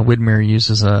 Widmer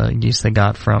uses a yeast they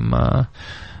got from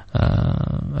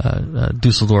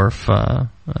Dusseldorf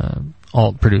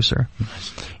alt producer,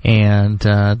 and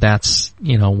that's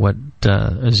what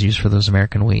is used for those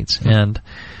American wheats. And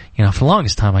for the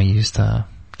longest time I used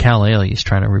Cal Ale yeast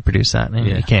trying to reproduce that, and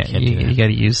you can't. You got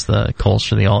to use the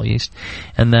Kolsch or the alt yeast,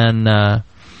 and then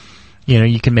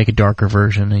you can make a darker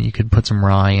version, and you could put some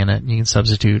rye in it. You can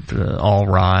substitute all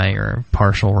rye or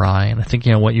partial rye, and I think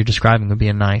what you're describing would be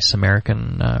a nice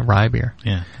American rye beer.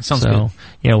 Yeah, that sounds good.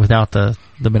 Without the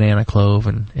banana clove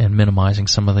and minimizing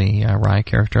some of the rye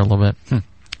character a little bit.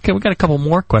 Okay, we got a couple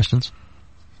more questions.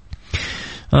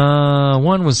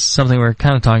 One was something we were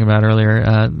kind of talking about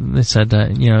earlier. They said,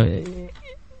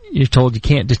 you're told you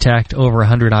can't detect over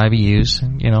 100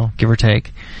 IBUs, give or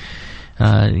take.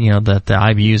 That the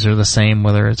IBUs are the same,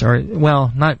 whether it's,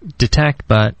 not detect,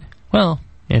 but,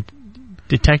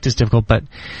 detect is difficult, but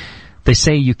they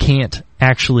say you can't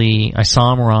actually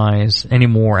isomerize any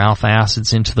more alpha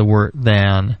acids into the wort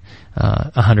than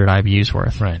 100 IBUs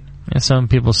worth. Right. And some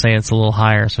people say it's a little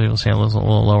higher, some people say it's a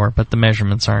little lower, but the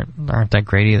measurements aren't that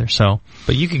great either. So,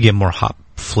 but you could get more hop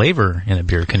flavor in a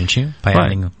beer, couldn't you, by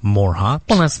adding more hops?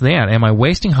 Well, that's that. Am I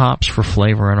wasting hops for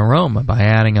flavor and aroma by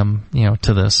adding them,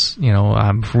 to this?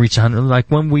 I've reached 100. Like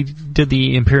when we did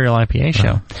the Imperial IPA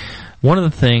show, one of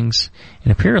the things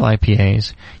in Imperial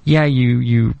IPAs,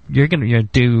 you're gonna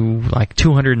do like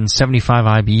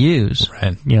 275 IBUs,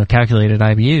 right? Calculated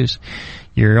IBUs.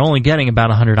 You're only getting about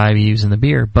 100 IBUs in the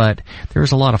beer, but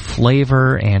there's a lot of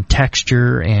flavor and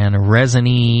texture and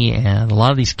resiny and a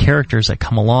lot of these characters that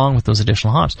come along with those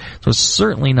additional hops. So it's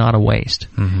certainly not a waste.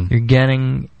 Mm-hmm. You're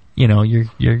getting, you're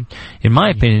in my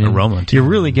opinion, aroma too. You're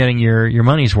really getting your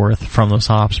money's worth from those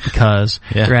hops because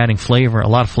they're adding flavor, a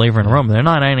lot of flavor and aroma. They're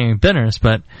not adding any bitterness,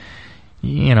 but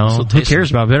who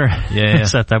cares about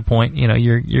bitterness at that point?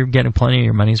 You're getting plenty of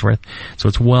your money's worth, so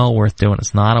it's well worth doing.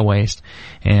 It's not a waste,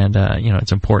 and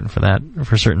it's important for that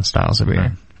for certain styles of beer.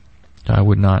 Right. So I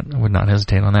would not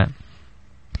hesitate on that.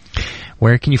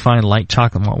 Where can you find light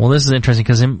chocolate malt? Well, this is interesting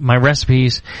because in my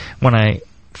recipes, when I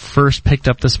first picked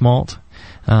up this malt,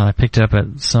 I picked it up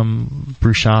at some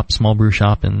small brew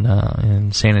shop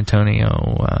in San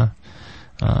Antonio,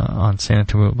 on San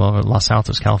Antonio Boulevard, Los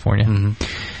Altos, California. Mm-hmm.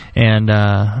 And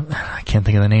I can't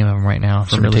think of the name of them right now.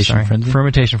 Fermentation Frenzy?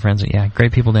 Fermentation Frenzy, yeah.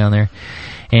 Great people down there.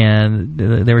 And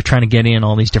they were trying to get in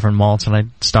all these different malts, and I'd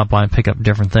stop by and pick up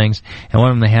different things. And one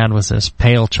of them they had was this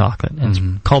pale chocolate. And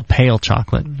it's called pale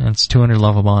chocolate, and it's 200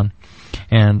 Lovibond.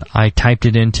 And I typed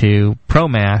it into Pro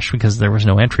Mash because there was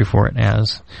no entry for it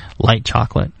as light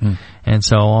chocolate. And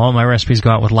so all my recipes go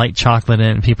out with light chocolate in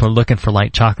it, and people are looking for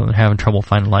light chocolate and having trouble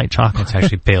finding light chocolate. It's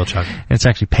actually pale chocolate. It's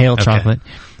actually pale chocolate.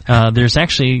 There's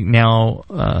actually now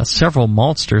several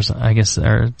maltsters, I guess,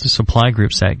 or supply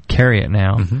groups that carry it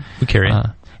now. We carry it.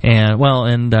 And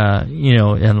and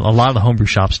a lot of the homebrew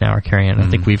shops now are carrying it. I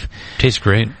think tastes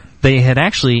great. They had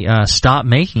actually stopped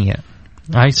making it.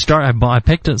 I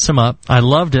picked some up. I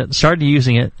loved it. Started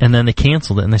using it, and then they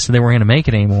canceled it, and they said they weren't going to make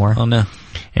it anymore. Oh no!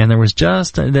 And there was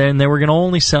then they were going to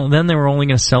only sell. Then they were only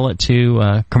going to sell it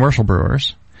to commercial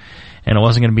brewers, and it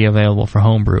wasn't going to be available for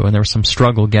homebrew. And there was some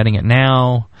struggle getting it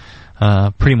now.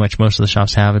 Pretty much most of the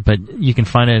shops have it, but you can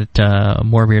find it at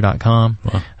morebeer.com.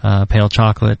 Wow. Pale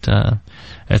chocolate.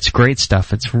 It's great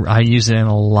stuff. I use it in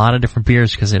a lot of different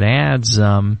beers because it adds,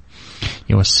 a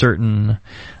certain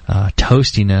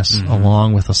toastiness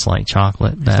along with a slight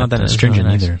chocolate. It's not that astringent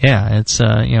either. Yeah, it's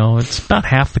it's about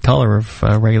half the color of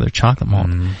regular chocolate malt,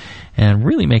 and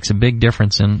really makes a big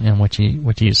difference in what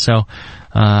you use. So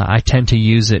I tend to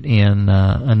use it in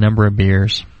a number of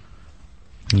beers.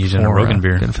 Use it in a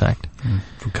Roggenbier. Good effect.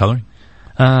 For coloring?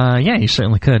 Yeah, you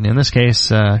certainly could. In this case,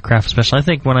 Craft Special. I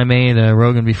think when I made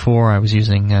Rogan before, I was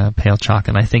using pale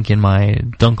chocolate. I think in my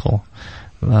Dunkel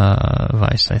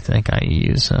Weiss, I think I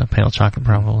use pale chocolate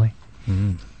probably.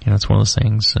 It's one of those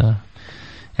things,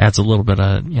 adds a little bit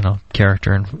of,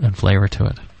 character and flavor to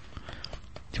it. Do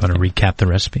you want to recap the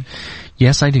recipe?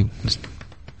 Yes, I do.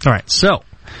 All right, so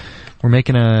we're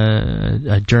making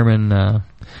a German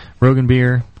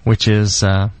Roggenbier, which is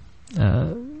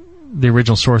the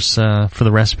original source for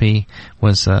the recipe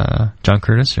was John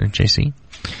Curtis, or JC.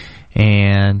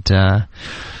 And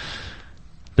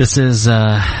this is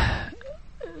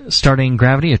starting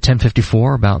gravity at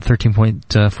 1054, about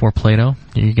 13.4 Plato.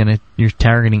 You're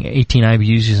targeting 18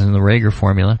 IBUs using the Rager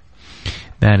formula.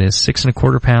 That is 6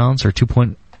 1/4 pounds, or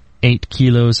 2.8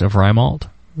 kilos of rye malt,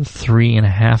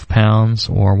 3.5 pounds,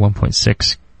 or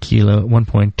 1.6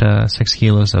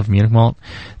 kilos of Munich malt,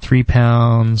 3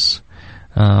 pounds,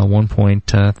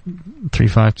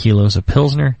 1.35 kilos of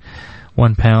Pilsner,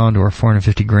 1 pound or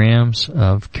 450 grams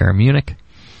of Cara Munich,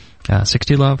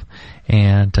 60 Love,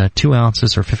 and 2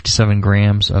 ounces or 57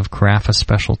 grams of Carafa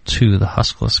Special 2, the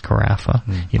huskless Carafa.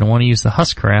 You don't want to use the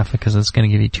husk Carafa because it's going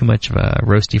to give you too much of a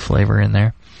roasty flavor in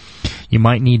there. You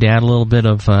might need to add a little bit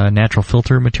of natural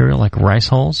filter material like rice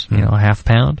hulls, a half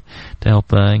pound, to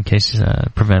help in case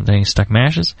prevent any stuck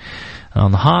mashes.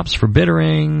 On the hops, for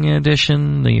bittering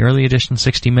edition, the early edition,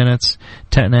 60 minutes,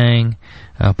 Tettnang,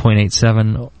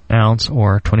 0.87 ounce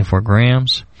or 24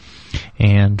 grams.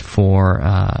 And for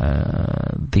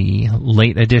the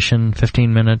late edition,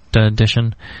 15-minute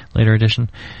edition, later edition,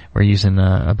 we're using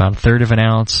about 1/3 of an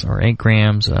ounce or 8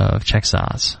 grams of Czech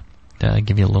sauce to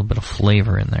give you a little bit of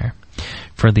flavor in there.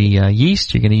 For the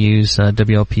yeast, you're going to use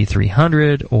WLP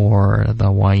 300 or the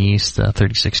Y yeast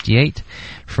 3068.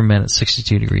 Ferment at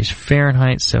 62 degrees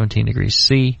Fahrenheit, 17 degrees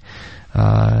C.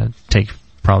 Take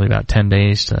probably about 10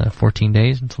 days to 14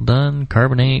 days until done.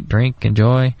 Carbonate, drink,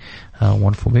 enjoy.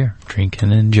 Wonderful beer. Drink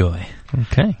and enjoy.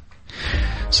 Okay.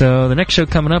 So the next show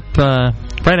coming up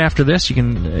right after this, you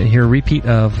can hear a repeat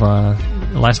of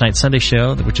last night's Sunday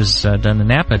show, which is done in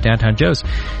Napa at Downtown Joe's.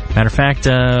 Matter of fact,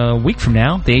 a week from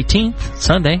now, the 18th,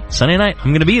 Sunday night,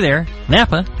 I'm going to be there,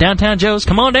 Napa, Downtown Joe's.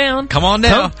 Come on down. Come on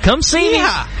down. Come see me.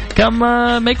 Come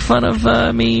make fun of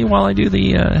me while I do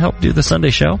help do the Sunday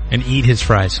show. And eat his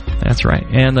fries. That's right.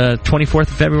 And the 24th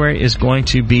of February is going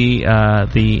to be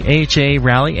the AHA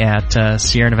rally at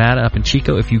Sierra Nevada up in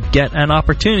Chico. If you get an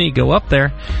opportunity, go up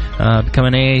there, become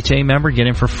an AHA member, get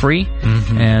in for free,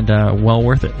 and well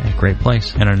worth it. A great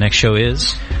place. And our next show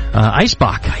is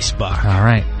Eisbach. Eisbach. All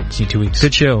right. See you 2 weeks.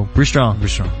 Good show. Brew strong. Brew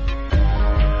strong.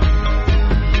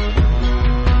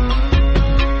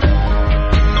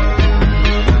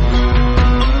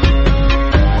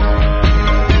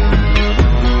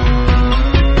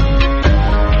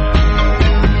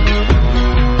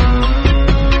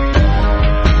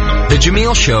 The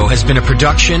Jamil Show has been a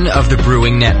production of the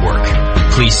Brewing Network.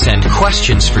 Please send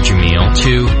questions for Jamil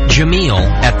to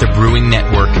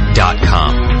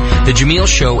jamil@thebrewingnetwork.com. The Jamil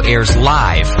Show airs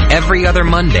live every other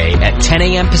Monday at 10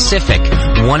 a.m. Pacific,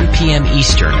 1 p.m.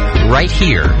 Eastern, right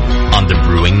here on the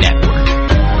Brewing Network.